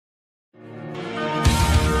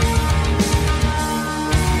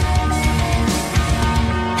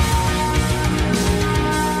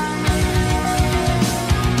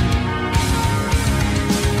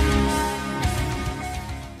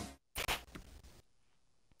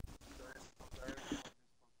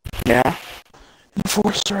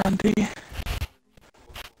Enforcer on D.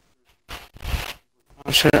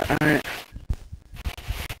 Oh shit, alright.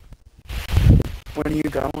 When are you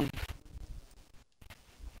going?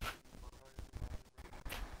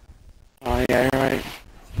 Oh yeah, you're right.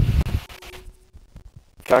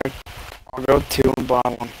 I'll go 2 and buy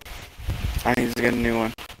one. I need to get a new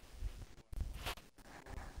one.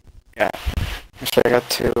 Yeah. Actually, I got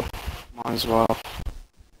 2. Might as well.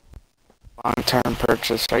 Long-term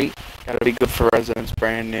purchase, right? Gotta be good for residents,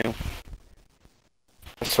 brand new.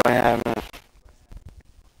 That's why I haven't.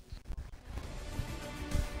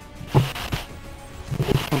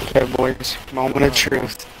 Okay, boys. Moment of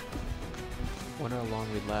truth. Wonder how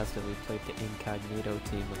long we lasted. We played the incognito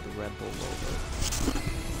team with the Red Bull logo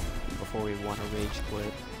before we won a rage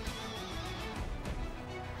quit.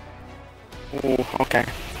 Ooh, okay.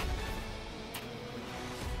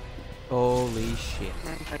 Holy shit.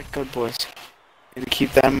 Okay, good boys. Need to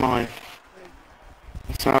keep that in mind.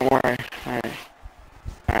 Let's not worry. Alright.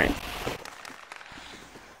 Alright.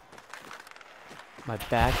 My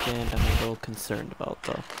back end I'm a little concerned about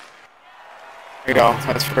though. Here we go.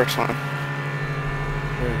 That's the first one.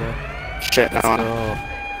 There we go. Shit, Let's no. go.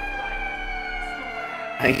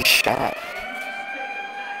 Nice shot.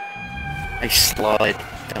 Nice slide,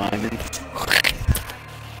 Diamond.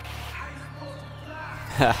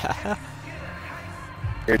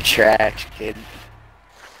 You're trash, kid.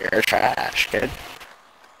 You're trash, kid.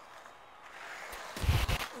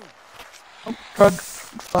 Oh, drug.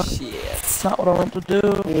 Fuck. Shit. That's not what I want to do.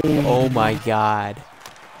 Oh my god.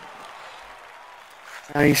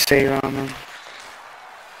 Nice save on him.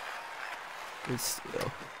 Good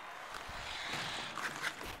steal.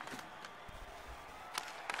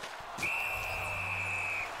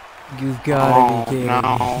 You've gotta be kidding no.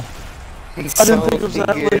 me. I didn't think it was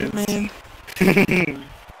that late, man.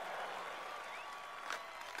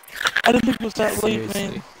 I didn't think it was that late, man.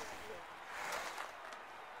 Seriously.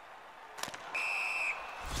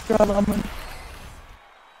 God,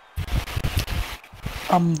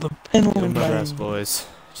 I'm the penalty Doing my man. best, boys.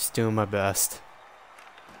 Just doing my best.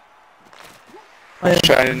 I am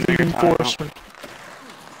Try to do your reinforcement.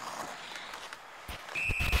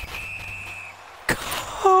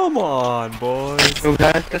 Come on, boys. Who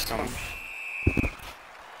got this one?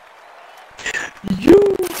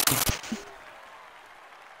 You.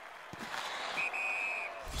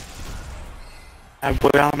 I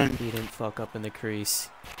put on him. He didn't fuck up in the crease.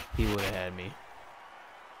 He would have had me.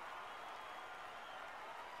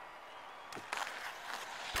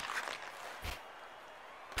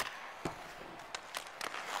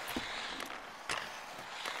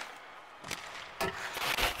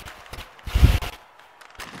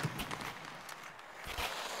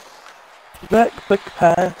 That quick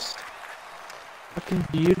pass. Fucking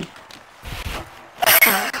beauty.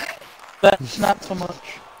 That's not so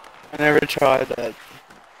much. I never tried that.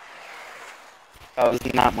 That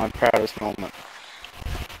was not my proudest moment.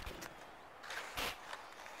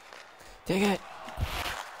 Dang it.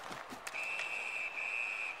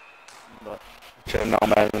 But I should have known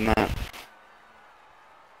better than that.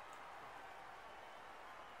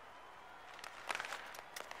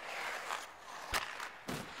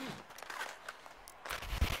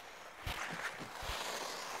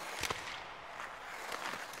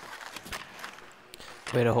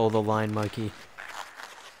 Way to hold the line, Mikey.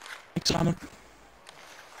 Thanks on him.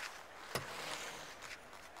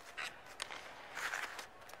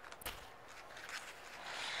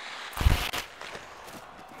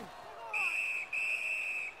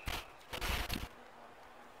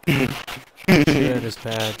 Should have his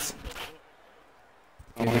pads.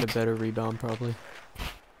 Give it a better rebound, probably.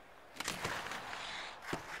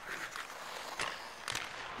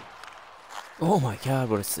 Oh my god,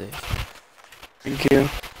 what a save. Thank you.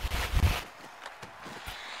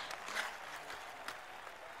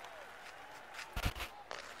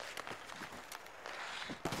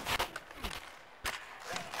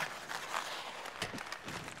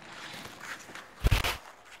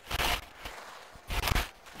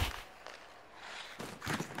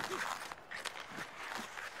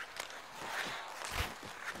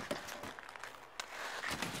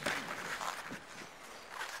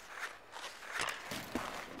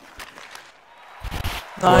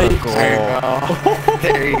 What a Nice. goal.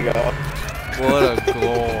 There you go. What a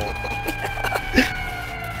goal.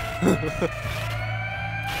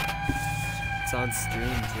 It's on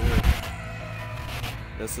stream too.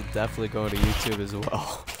 This will definitely go to YouTube as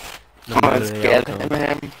well. No matter Let's the get outcome.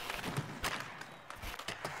 him.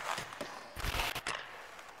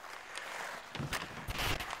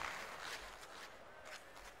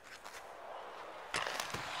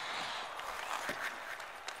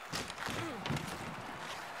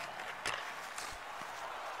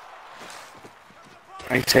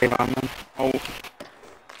 I save on them. Oh,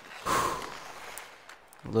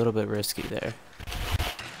 A little bit risky there.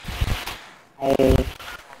 oh.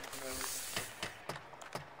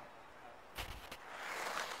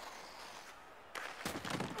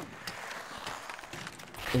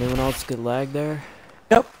 Anyone else get lag there?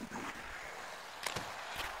 Yep.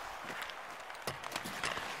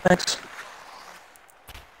 Thanks.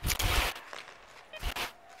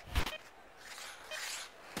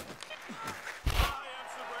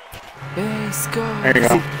 Hey, Scott! There you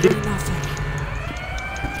go. Do nothing.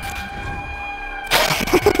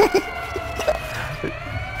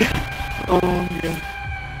 Oh, yeah.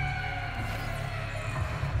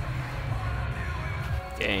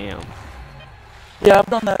 Damn. Yeah, I've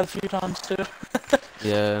done that a few times too.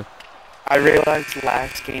 Yeah. I realized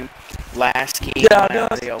last game Yeah, I my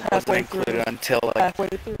realized audio wasn't halfway included through. until like Halfway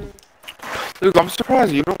through. Luke, I'm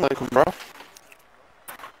surprised you don't like them, bro.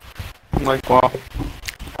 I'm like, wow.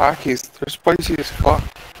 Packies, they're spicy as fuck.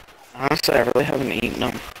 honestly I really haven't eaten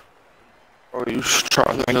them. Oh, you should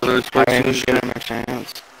try them. I They're didn't spicy as even shit. give them a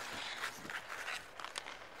chance.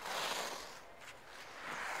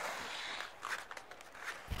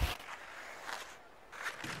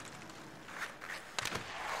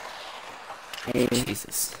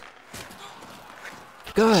 Jesus.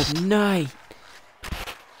 Good night.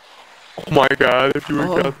 Oh my god, if you would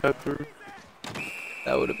Oh. got that through.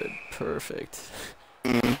 That would have been perfect.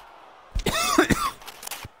 Mm.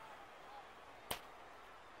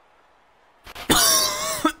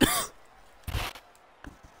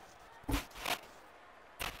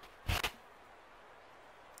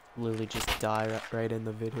 Literally just die right in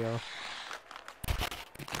the video.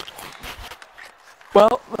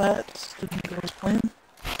 Well, that didn't go as planned.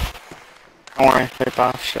 Don't worry, they're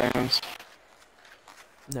both shadows.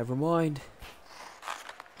 Never mind.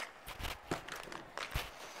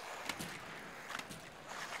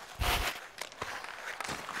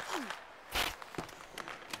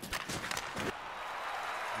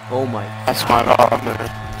 Oh my That's my ball.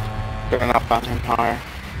 Going up on him higher.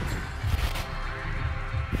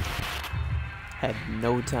 Had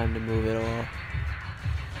no time to move at all.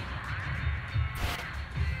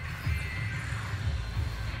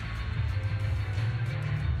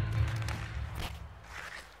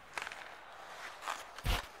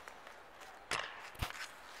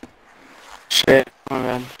 Shit, my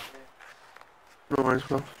bad. No worries,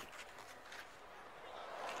 bro.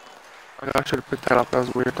 I should have picked that up. That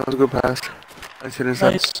was weird. That was a good pass. I see this.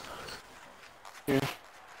 Nice. Yeah.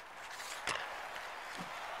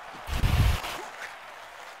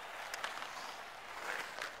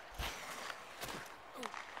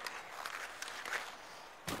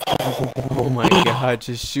 Oh my god,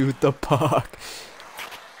 just shoot the puck.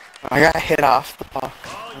 I got hit off the puck.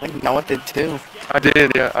 I think Noah did too. I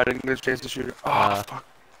did, yeah. I didn't get a chance to shoot it. Oh, fuck.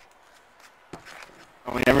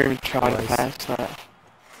 We never even tried to Nice. pass that.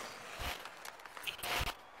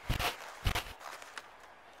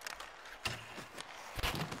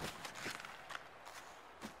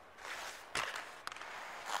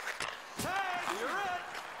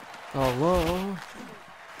 Oh, whoa.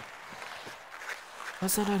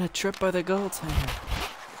 Was that not a trip by the goaltender?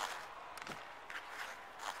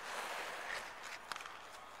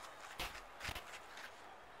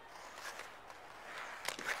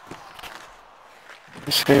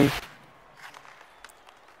 Same.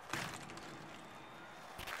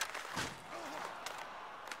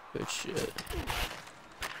 Good shit.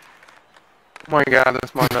 Oh my god,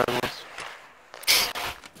 that's my nervous.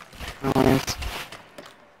 Nice.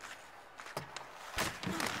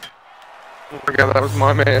 Oh my god, that was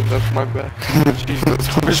my man. That's my bad. Jesus,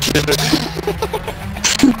 oh shit.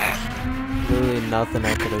 Literally nothing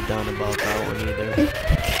I could have done about that one either.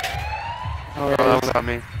 Oh, that was on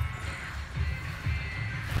me.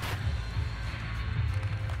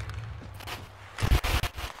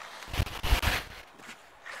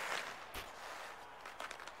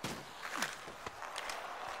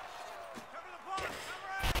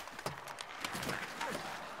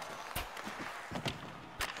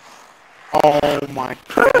 Oh my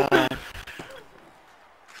god.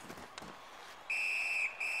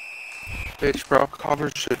 Bitch, bro. Cover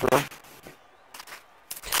shit, bro.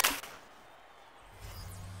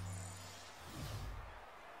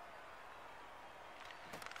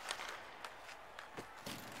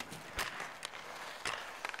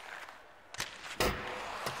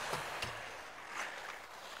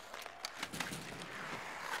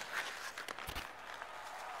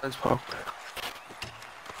 Nice poke.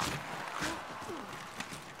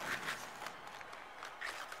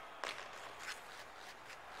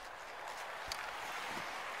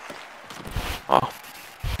 Oh.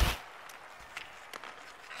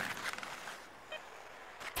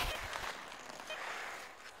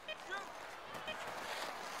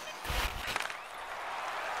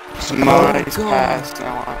 Nice God. pass.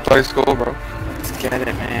 Now on. Nice goal, bro. Let's get it,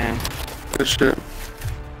 man. Good shit.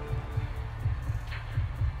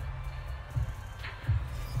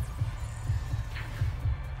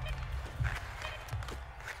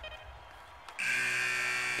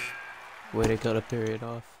 Way to cut a period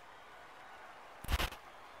off.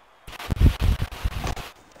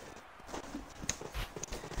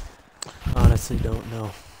 Honestly, don't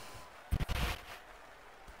know.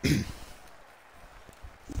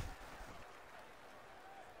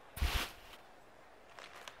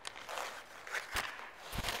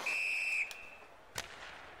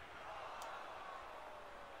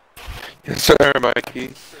 Yes, sir,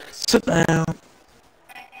 Mikey. Sit down.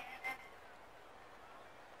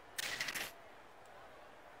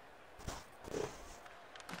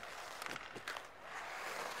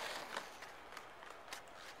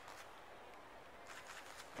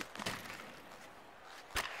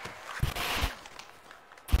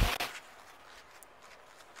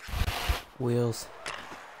 Wheels.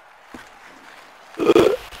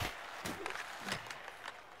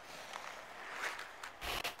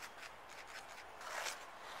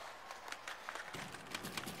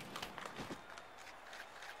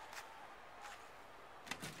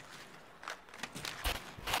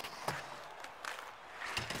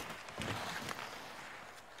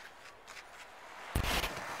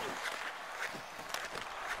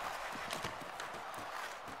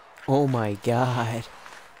 Oh my god.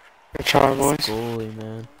 Good try, boys. Goalie,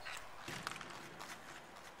 man.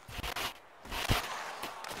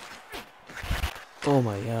 Oh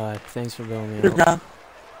my god. Thanks for bailing me You're out. gone.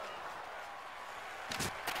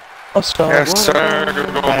 Let's go. Yes, sir. Good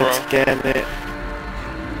goal, Let's bro. get it.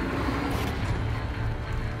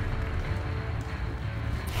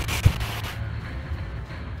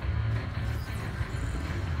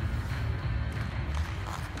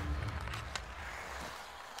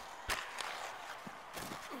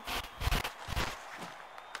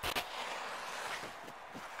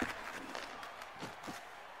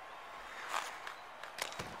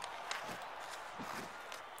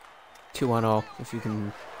 Two on all, if you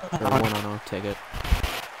can. Or 1-0, take it.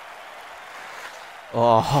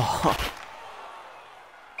 Oh.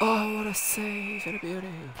 Oh, what a save and a beauty.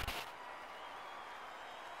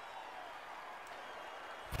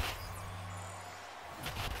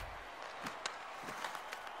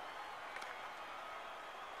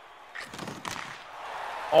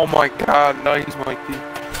 Oh my god, nice, Mikey.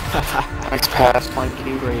 Nice pass,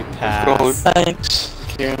 Mikey. Great Goal. pass. Thanks.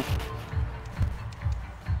 Thank you.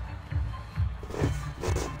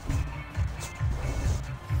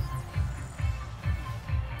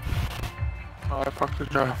 Oh, I fucked the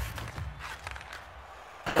job.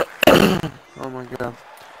 Oh my god.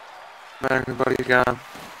 Man, everybody again.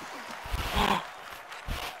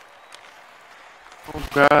 Oh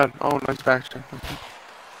god. Oh, nice back check.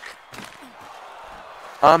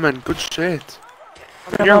 Ah, man, good shit.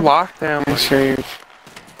 You're locked down, Nice Mikey. save.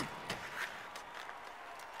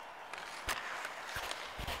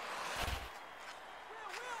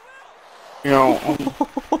 Yo,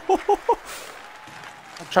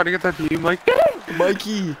 I'm trying to get that to you, Mike.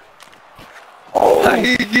 Mikey! Oh,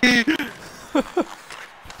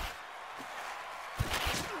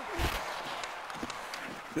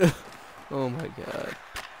 Oh my god.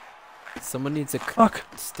 Someone needs to Fuck.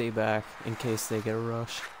 stay back in case they get a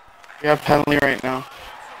rush. we have penalty right now.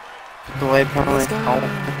 Delayed penalty. Let's go. Oh,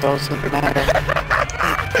 it doesn't matter.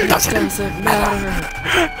 It doesn't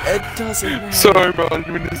matter! It doesn't matter! sorry, bro. I'm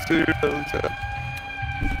doing this to you.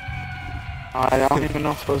 I don't even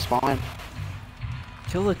know if it was mine.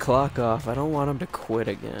 Kill the clock off. I don't want him to quit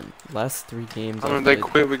again. Last 3 games. I mean, I've they played-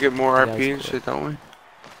 quit, we get more Yeah, RP it's and quit. shit, don't we?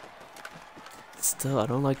 Still, I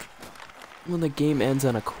don't like when the game ends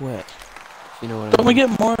on a quit. You know what I Don't we mean?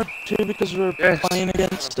 get more too because we're Yes. playing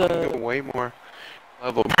against Get way more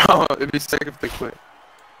level, bro. It'd be sick if they quit.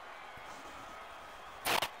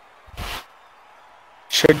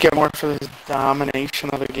 Should get more for this domination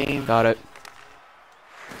of the game. Got it.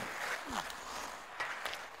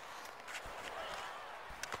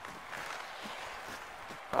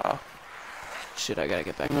 Shit, I gotta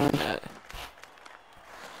get back on that.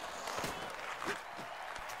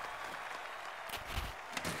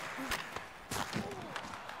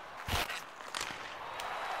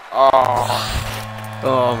 Oh,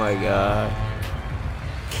 Oh my god.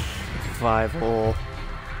 5-hole.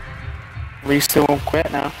 At least they won't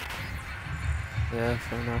quit now. Yeah,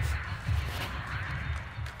 fair enough.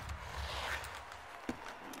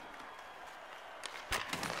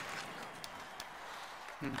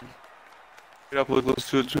 get up, look, let's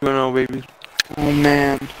do it 2-0, baby. Oh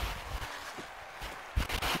man.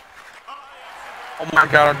 Oh my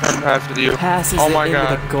god, I'm trying to pass with you. Passes Oh it my into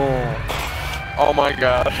god. the goal. Oh my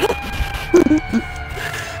god.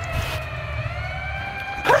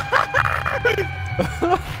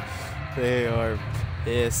 They are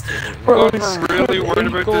pissed. Bro, I'm really worried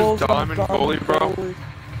about this diamond goalie, bro.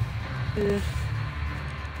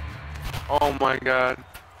 Oh my god.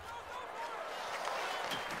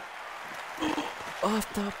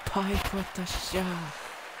 Off the pipe with the shot.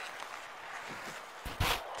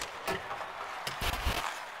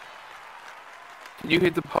 Can you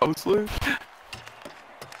hit the post, Luke?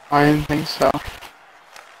 I didn't think so.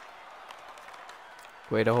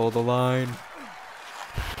 Way to hold the line.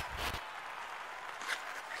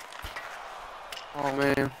 Oh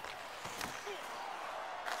man.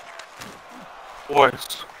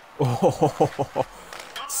 Boys. Oh,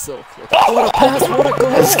 so close. What a pass, what a goal!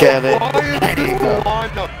 Let's get it. Why is There you go.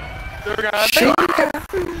 lined up? They're gonna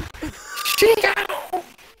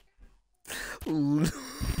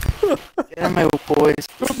Yeah, my boys.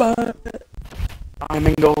 Goodbye.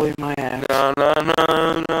 Diamond goalie, my ass.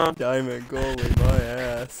 No. Diamond goalie, my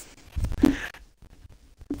ass.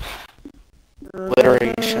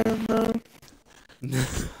 Alliteration.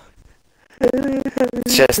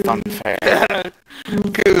 It's just unfair.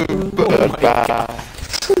 Goodbye.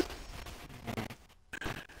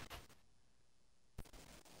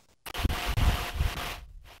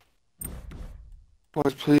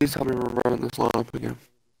 Boys, please help me remember this lineup again.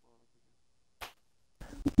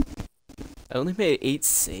 I only made 8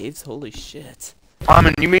 saves? Holy shit.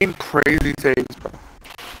 You made crazy saves, bro.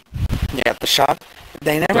 Yeah, the shot.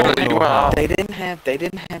 They never. Don't you out. They didn't have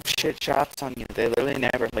shit shots on you. They literally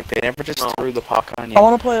never. Like they never just No. threw the puck on you. I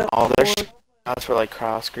want to play. All their shots were like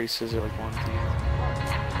cross creases or like 1-2